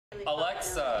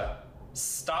Alexa,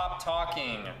 stop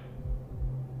talking.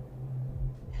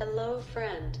 Hello,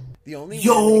 friend. The only way to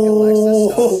make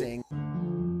Alexa stop saying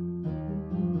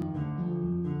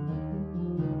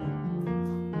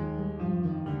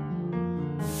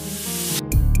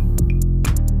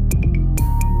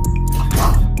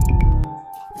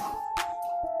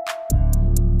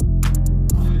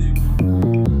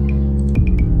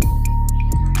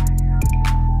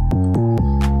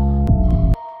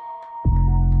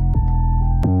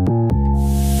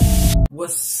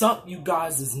What's up, you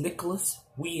guys? It's Nicholas.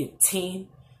 We a team,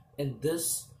 and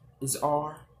this is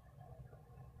our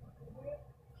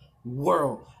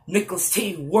world. Nicholas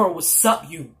Team World. What's up,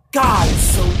 you guys?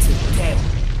 So today,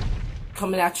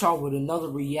 coming at y'all with another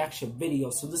reaction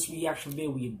video. So this reaction video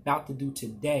we about to do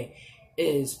today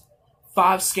is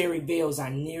 5 scary videos I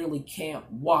nearly can't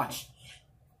watch.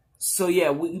 So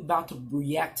yeah, we about to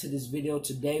react to this video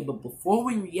today. But before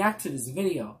we react to this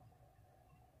video,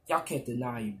 y'all can't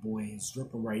deny your boy is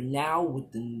dripping right now with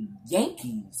the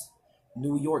Yankees.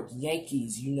 New York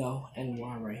Yankees, you know.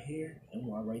 NY right here,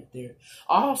 NY right there.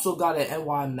 I also got an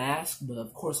NY mask, but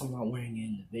of course I'm not wearing it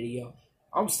in the video.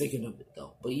 I was thinking of it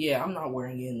though. But yeah, I'm not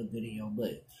wearing it in the video.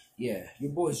 But yeah,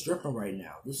 your boy's dripping right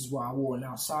now. This is why I wore it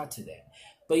outside today.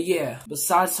 But yeah,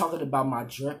 besides talking about my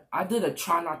drip, I did a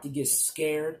try not to get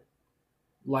scared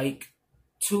like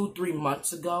 2-3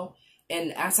 months ago.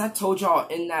 And as I told y'all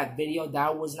in that video, that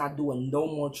I was not doing no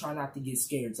more try not to get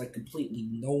scared. It's like completely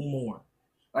no more.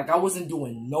 Like I wasn't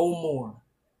doing no more.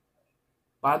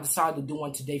 But I decided to do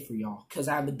one today for y'all because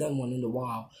I haven't done one in a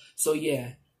while. So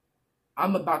yeah,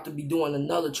 I'm about to be doing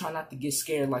another try not to get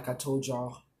scared like I told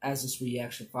y'all as this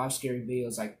reaction. 5 scary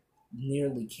videos I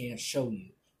nearly can't show you.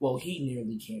 Well, he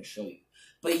nearly can't show you.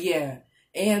 But yeah.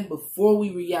 And before we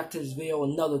react to this video,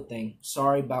 another thing.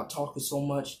 Sorry about talking so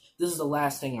much. This is the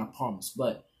last thing, I promise.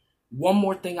 But one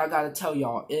more thing I gotta tell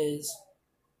y'all is,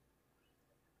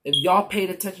 if y'all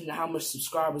paid attention to how much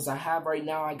subscribers I have right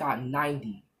now, I got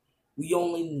 90. We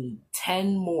only need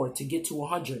 10 more to get to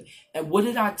 100. And what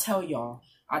did I tell y'all?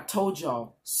 I told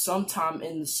y'all sometime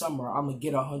in the summer, I'm gonna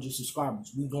get 100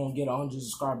 subscribers. We gonna get 100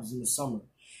 subscribers in the summer.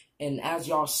 And as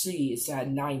y'all see, it's at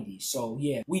 90. So,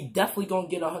 yeah, we definitely gonna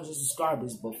get 100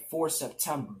 subscribers before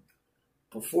September.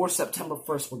 Before September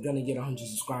 1st, we're gonna get 100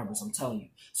 subscribers, I'm telling you.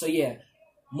 So, yeah,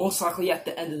 most likely at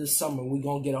the end of the summer, we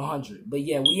gonna get 100. But,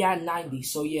 yeah, we at 90.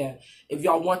 So, yeah, if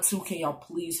y'all want to, can y'all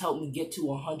please help me get to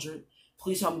 100?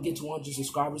 Please help me get to 100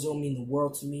 subscribers. It'll mean the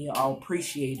world to me. I'll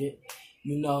appreciate it,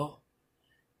 you know.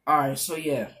 Alright, so,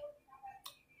 yeah.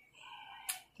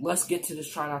 Let's get to this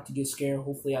try not to get scared.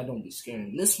 Hopefully I don't get scared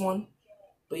in this one.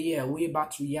 But yeah, we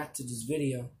about to react to this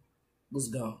video. Let's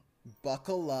go.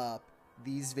 buckle up.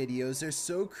 These videos are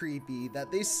so creepy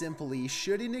that they simply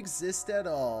shouldn't exist at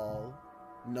all.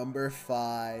 Number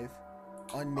 5.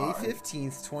 On May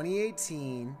 15th,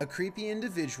 2018, a creepy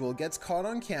individual gets caught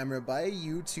on camera by a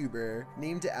YouTuber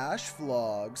named Ash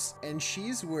Vlogs, and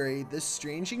she's worried this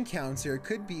strange encounter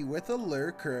could be with a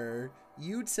lurker.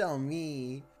 You tell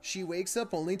me. She wakes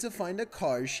up only to find a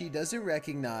car she doesn't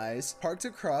recognize parked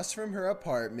across from her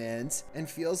apartment and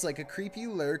feels like a creepy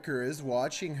lurker is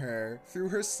watching her through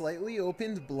her slightly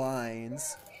opened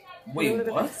blinds. Wait, I'm gonna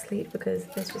go what? back to sleep because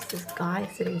there's just this guy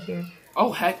sitting here.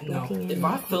 Oh heck no! If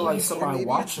I feel like somebody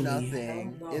watching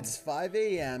nothing. me, It's 5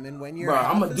 a.m. and when you're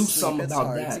I'm gonna do asleep, something it's about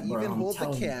hard that, to bro. even I'm hold the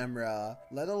telling you. camera,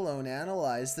 let alone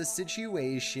analyze the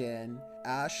situation.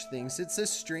 Ash thinks it's a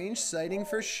strange sighting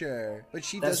for sure, but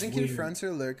she doesn't confront her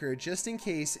lurker just in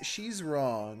case she's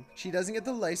wrong. She doesn't get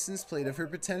the license plate of her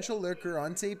potential lurker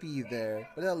on tape either,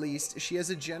 but at least she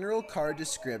has a general car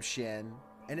description.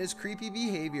 And his creepy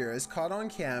behavior is caught on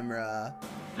camera.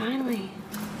 Finally.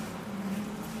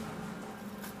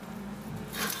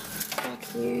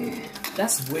 Fuck you.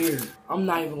 That's weird. I'm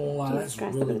not even gonna lie. That's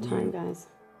Stressed really over the time, weird. guys.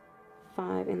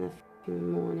 5 in the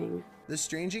morning. The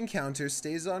strange encounter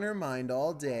stays on her mind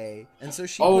all day, and so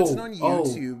she puts it on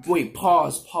YouTube. Wait,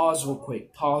 pause real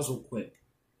quick. Pause real quick.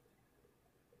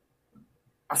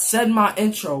 I said my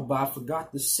intro, but I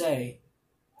forgot to say,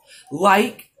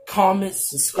 like, comment,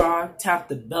 subscribe, tap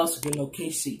the bell so you get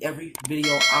notifications to see every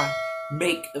video I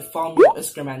make, and follow me on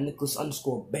Instagram at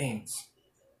Nicholas_Bands.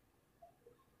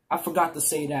 I forgot to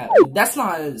say that, but that's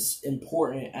not as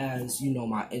important as, you know,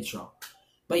 my intro.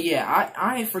 But yeah,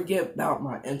 I ain't forget about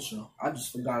my intro. I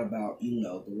just forgot about, you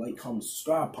know, the like, comment,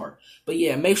 subscribe part. But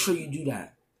yeah, make sure you do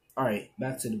that. Alright,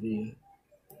 back to the video.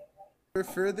 For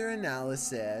further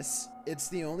analysis, it's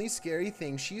the only scary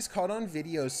thing she's caught on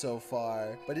video so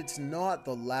far, but it's not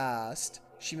the last.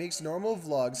 She makes normal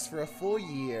vlogs for a full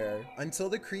year, until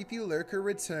the creepy lurker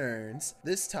returns,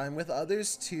 this time with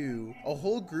others too, a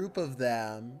whole group of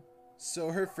them.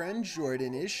 So her friend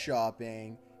Jordan is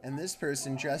shopping, and this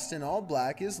person dressed in all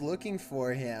black is looking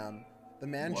for him. The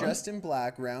man dressed in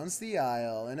black rounds the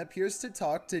aisle and appears to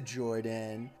talk to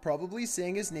Jordan, probably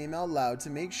saying his name out loud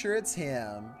to make sure it's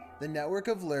him. The network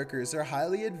of lurkers are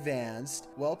highly advanced,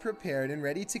 well prepared, and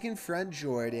ready to confront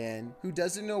Jordan, who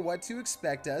doesn't know what to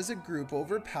expect as a group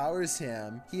overpowers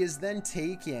him. He is then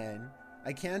taken.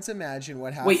 I can't imagine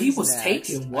what happens Wait, he was next.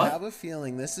 taken? What? I have a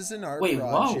feeling this is an art Wait,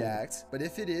 project, but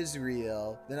if it is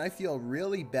real, then I feel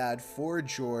really bad for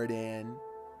Jordan.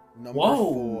 Number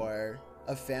 4.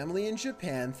 A family in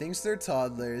Japan thinks their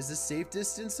toddler is a safe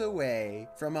distance away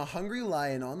from a hungry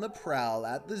lion on the prowl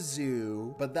at the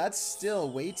zoo, but that's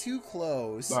still way too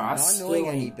close. Not knowing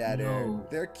any better,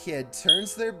 their kid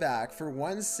turns their back for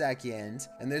 1 second,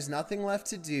 and there's nothing left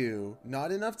to do.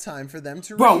 Not enough time for them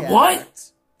to react.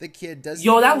 What? The kid doesn't.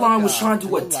 Yo, that lion was trying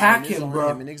to attack him,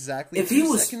 bro. Exactly if he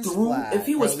was if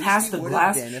he was past the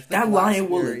glass, that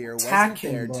lion would attack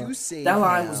him, bro. That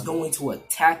lion was going to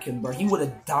attack him, bro. He would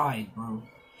have died, bro.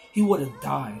 He would have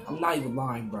died. I'm not even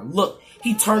lying, bro. Look,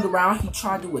 he turned around. He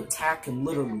tried to attack him,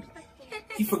 literally.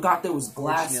 He forgot there was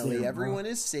glass there, bro. Everyone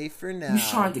is safe for now, He's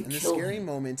trying to and the kill scary him.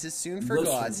 moment is soon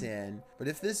forgotten. But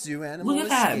if this zoo animal Look at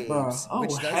that, escapes, bro. Oh, which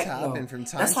does heck happen no. from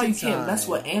time That's why to you can't time, mess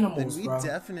with animals, then we bro.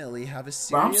 definitely have a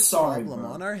Bro, I'm serious sorry, problem bro.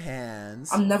 on our hands.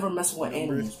 I'm never messing with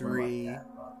Number animals, 3. bro, like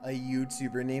that, bro. A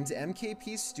YouTuber named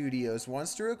MKP Studios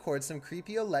wants to record some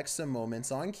creepy Alexa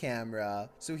moments on camera,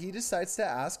 so he decides to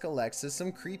ask Alexa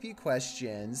some creepy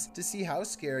questions to see how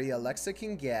scary Alexa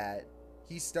can get.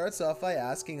 He starts off by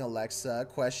asking Alexa a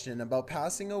question about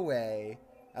passing away.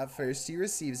 At first, he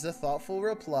receives a thoughtful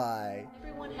reply.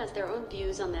 Everyone has their own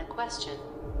views on that question.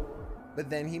 But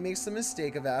then he makes the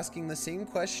mistake of asking the same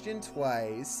question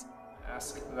twice.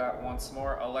 Ask that once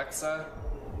more. Alexa,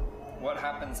 what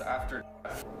happens after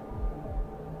death?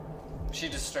 She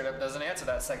just straight up doesn't answer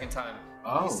that second time.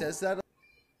 Oh. He says that.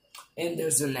 And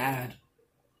there's an ad.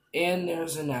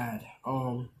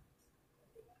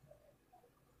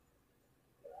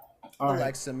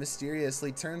 Alexa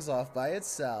mysteriously turns off by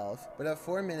itself, but at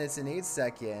 4 minutes and 8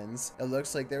 seconds, it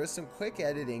looks like there was some quick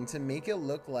editing to make it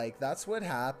look like that's what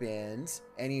happened.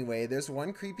 Anyway, there's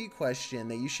one creepy question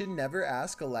that you should never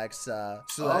ask Alexa,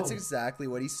 so that's exactly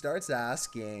what he starts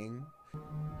asking.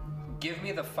 Give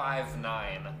me the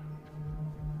 5-9.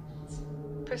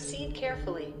 Proceed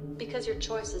carefully, because your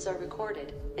choices are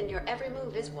recorded, and your every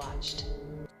move is watched.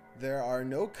 There are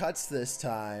no cuts this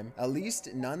time, at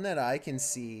least none that I can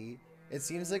see. It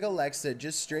seems like Alexa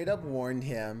just straight up warned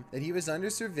him that he was under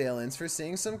surveillance for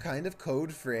saying some kind of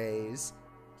code phrase.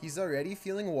 He's already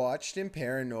feeling watched and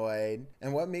paranoid,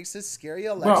 and what makes this scary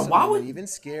Alexa moment even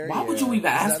scarier why would you even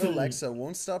ask that him? Alexa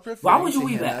won't stop referring Why would you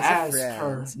to even him as a ask friend.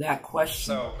 her that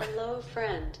question? So, Hello,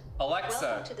 friend. Alexa.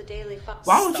 Welcome to the Daily Fox.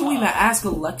 Why would you even ask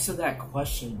Alexa that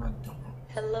question, bro?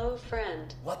 Hello,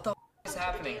 friend. What the is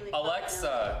happening?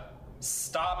 Alexa,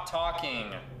 stop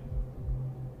talking.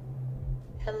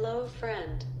 Hello,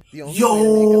 friend. The only way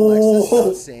to make Alexa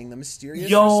stop saying the mysterious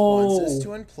response is to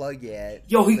unplug it.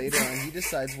 Later on, he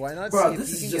decides why not bro, see if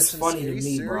he can get some scary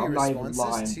Siri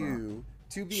responses too.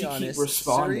 To be honest,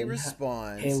 Siri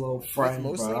responds with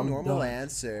mostly normal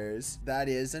answers. That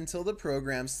is, until the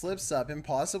program slips up and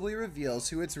possibly reveals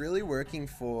who it's really working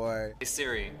for. Hey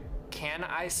Siri, can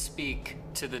I speak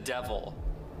to the devil?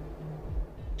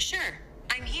 Sure,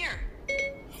 I'm here.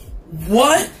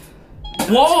 What?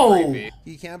 Whoa!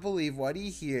 He can't believe what he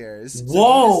hears,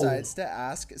 Whoa! so he decides to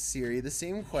ask Siri the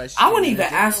same question. I wouldn't even in a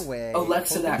different ask way,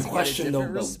 Alexa hoping that to get a question though.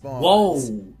 different response.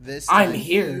 Whoa! This I'm time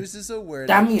here. He uses a word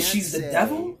That I means can't she's the say.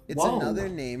 devil? It's Whoa. another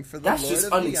name for the That's Lord just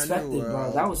of the unexpected, bro.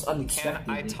 Underworld. That was Can unexpected.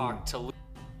 I talk to Luke?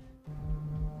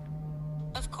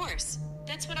 Of course.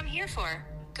 That's what I'm here for.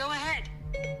 Go ahead.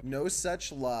 No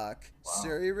such luck.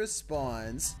 Suri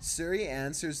responds. Suri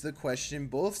answers the question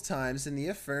both times in the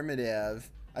affirmative.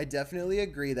 I definitely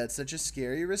agree that such a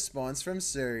scary response from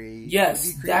Suri Yes,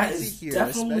 would be that creepy is to hear,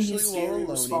 definitely a especially while scary alone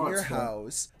response, in your bro.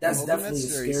 house. That's I'm hoping definitely that a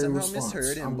Suri scary somehow response.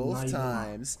 misheard him I'm both not even lying.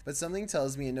 times, but something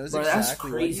tells me it knows Bro, that's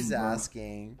exactly what crazy, he's bro.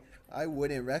 asking. I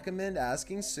wouldn't recommend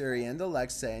asking Suri and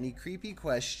Alexa any creepy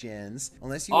questions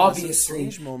unless you Obviously, want some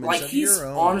strange moments like of he's your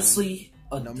own. honestly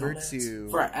a Number dumbass 2,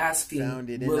 for asking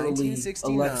founded in literally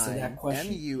 1969, Alexa that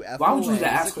question. MUFON Why would you even is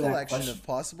ask a her that collection question? of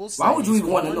possible Why would you sightings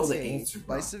even want to caught know on the tape answer, by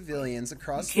bro? civilians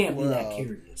across You can't the be world. that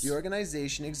curious. The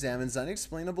organization examines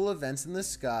unexplainable events in the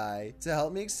sky to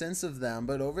help make sense of them,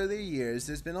 but over the years,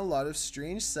 there's been a lot of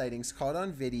strange sightings caught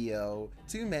on video,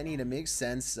 too many to make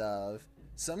sense of.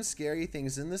 Some scary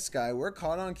things in the sky were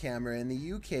caught on camera in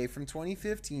the UK from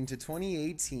 2015 to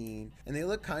 2018, and they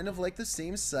look kind of like the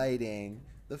same sighting.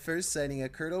 The first sighting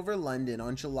occurred over London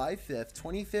on July 5th,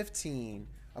 2015.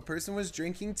 A person was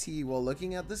drinking tea while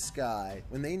looking at the sky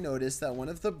when they noticed that one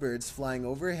of the birds flying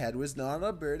overhead was not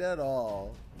a bird at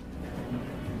all.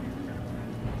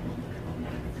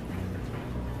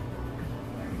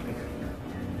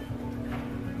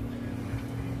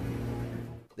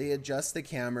 They adjust the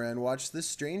camera and watch this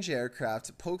strange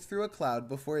aircraft poke through a cloud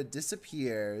before it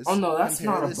disappears. Oh no, that's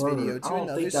Compare not a this bird. video I to don't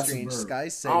another think that's strange a bird. sky I don't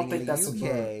sighting think in that's the a UK.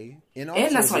 bird. In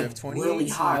And that's October like of 2018, really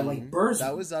high. Like birds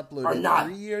that was are uploaded not.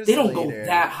 3 years They don't later. go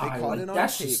that high. They caught Like it on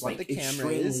that's tape, just but like the camera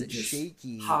extremely is just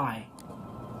shaky. high.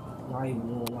 Not even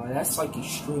gonna lie. That's like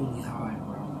extremely high,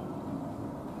 bro.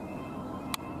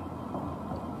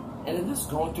 And if it's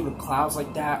going through the clouds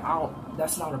like that,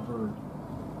 that's not a bird.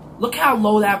 Look how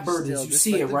low that bird is. You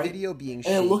see it, right? Video being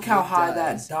and look how high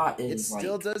does. that dot is. It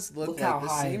still like, does look how like the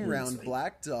high same it is, round like,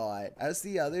 black dot as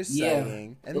the other Yeah,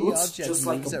 sighting, and it the looks object just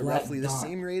like moves a at black roughly the dot.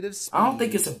 same rate of speed. I don't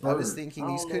think it's a I was bird. thinking I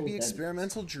these don't could know be what that is.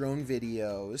 experimental drone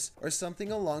videos or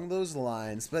something along those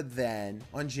lines, but then,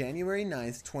 on January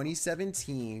 9th,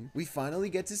 2017, we finally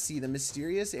get to see the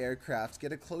mysterious aircraft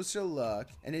get a closer look,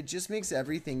 and it just makes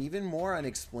everything even more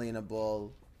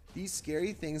unexplainable. These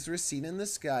scary things were seen in the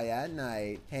sky at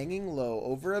night, hanging low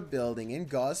over a building in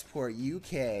Gosport,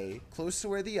 UK, close to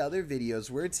where the other videos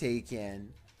were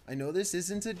taken. I know this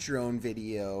isn't a drone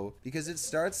video, because it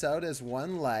starts out as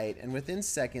one light, and within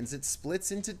seconds it splits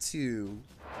into two.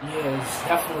 Yeah, it's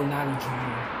definitely not a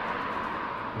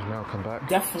drone. He's now come back.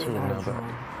 Definitely It's not now a drone.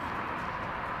 back.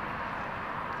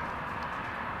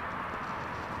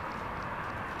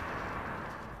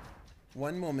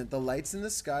 One moment the lights in the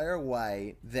sky are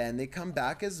white, then they come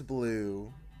back as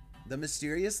blue. The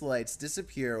mysterious lights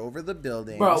disappear over the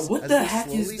buildings Bro, what as the they heck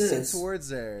is slowly sink this?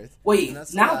 towards Earth. Wait, And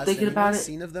that's the now last thinking about anyone's it,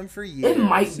 seen of them for years. it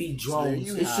might be So there drones.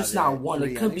 you It's have just not it. one. It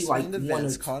Three could be like unexplained one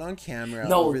events or caught on camera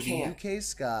No, over it can't. the UK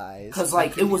skies. Because that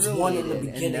like could it be was one in the related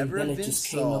and beginning, never then have it been just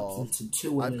came up solved. into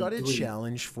two and I've then got a three.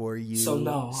 challenge for you. So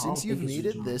no, I Since don't you've think it's made a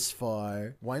it drone. this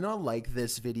far, why not like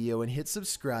this video and hit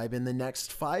subscribe in the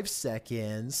next 5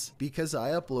 seconds? Because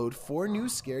I upload 4 new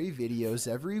scary videos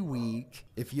every week.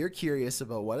 If you're curious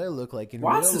about what I look like in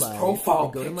Why is real this life, profile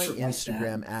then go to my picture like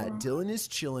Instagram that, at bro?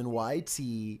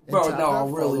 DylanIsChillinYT. Bro, tap no,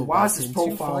 that really. follow Why is button this to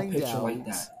profile find picture like out.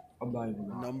 that? I'm not even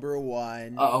lying. Number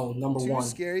 1. Uh-oh, number 2 one.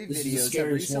 scary This is the videos have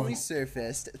scariest recently one.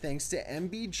 surfaced thanks to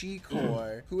MBG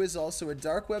Core, who is also a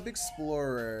dark web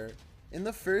explorer. In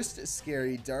the first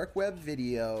scary dark web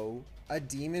video, a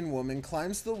demon woman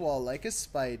climbs the wall like a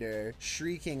spider,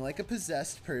 shrieking like a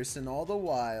possessed person all the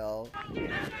while.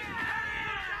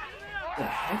 The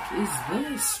heck is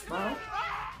this, bro?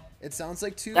 It sounds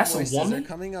like 2 That's a voices are woman?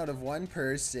 coming out of one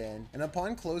person, and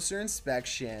upon closer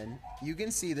inspection, you can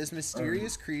see this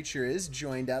mysterious creature is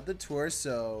joined at the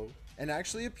torso, and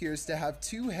actually appears to have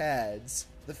 2 heads.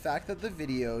 The fact that the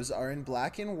videos are in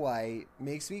black and white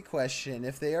makes me question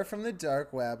if they are from the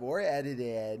dark web or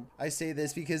edited. I say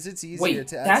this because it's easier Wait,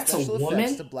 to add that's a special effects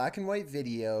woman? to black and white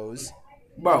videos.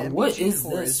 Bro, And what MBG is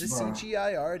Core this, is a bro?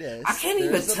 CGI artist. I can't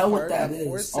even There's a tell what part that of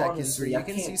 4 is, seconds honestly. where I you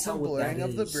can can't see tell some what blurring that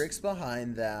of the is. bricks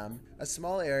behind them. A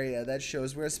small area that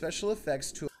shows where special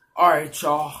effects tool. Alright,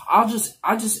 y'all. I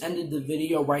just ended the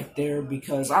video right there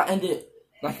because I ended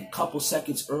like a couple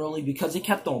seconds early because it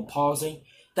kept on pausing.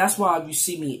 That's why if you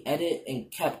see me edit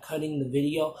and kept cutting the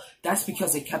video, that's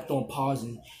because it kept on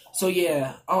pausing. So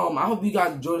yeah, I hope you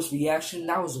guys enjoyed this reaction.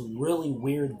 That was a really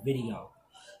weird video.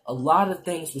 A lot of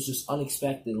things was just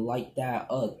unexpected, like that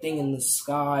thing in the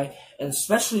sky, and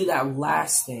especially that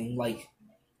last thing, like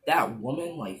that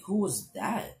woman. Like, who was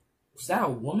that? Was that a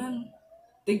woman?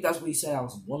 I think that's what he said. I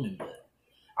was a woman, but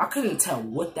I couldn't tell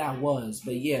what that was.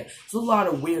 But yeah, it's a lot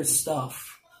of weird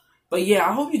stuff. But yeah,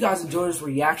 I hope you guys enjoyed this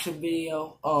reaction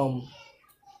video.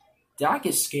 Did I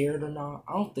get scared or not?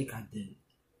 I don't think I did.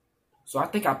 So I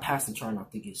think I passed and try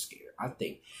not to get scared. I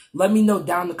think. Let me know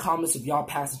down in the comments if y'all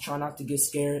pass and try not to get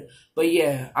scared. But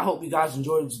yeah, I hope you guys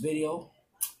enjoyed this video.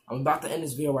 I'm about to end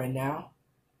this video right now.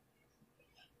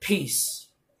 Peace.